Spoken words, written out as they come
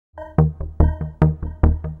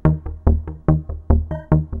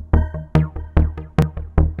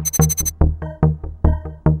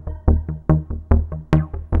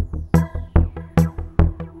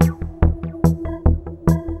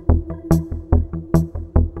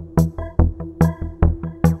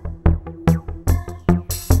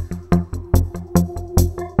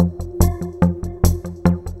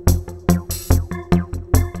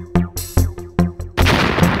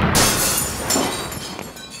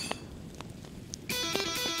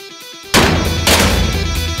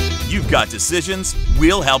got decisions,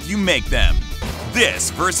 we'll help you make them.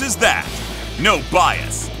 This versus that. No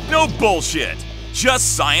bias, no bullshit,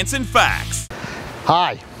 just science and facts.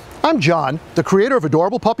 Hi, I'm John, the creator of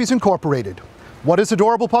Adorable Puppies Incorporated. What is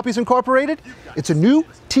Adorable Puppies Incorporated? It's a new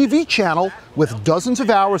TV channel with dozens of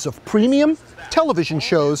hours of premium television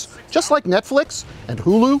shows, just like Netflix and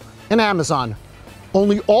Hulu and Amazon.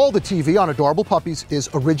 Only all the TV on Adorable Puppies is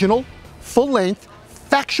original, full-length,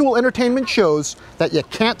 factual entertainment shows that you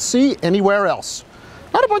can't see anywhere else.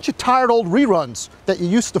 Not a bunch of tired old reruns that you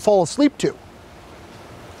used to fall asleep to.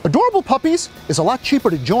 Adorable Puppies is a lot cheaper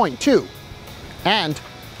to join too. And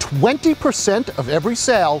 20% of every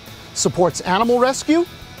sale supports animal rescue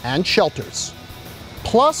and shelters.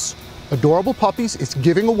 Plus, Adorable Puppies is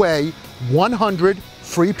giving away 100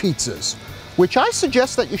 free pizzas, which I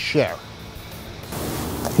suggest that you share.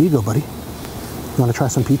 Here you go, buddy. You want to try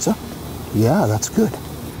some pizza? Yeah, that's good.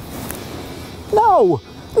 No,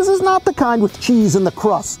 this is not the kind with cheese in the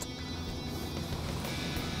crust.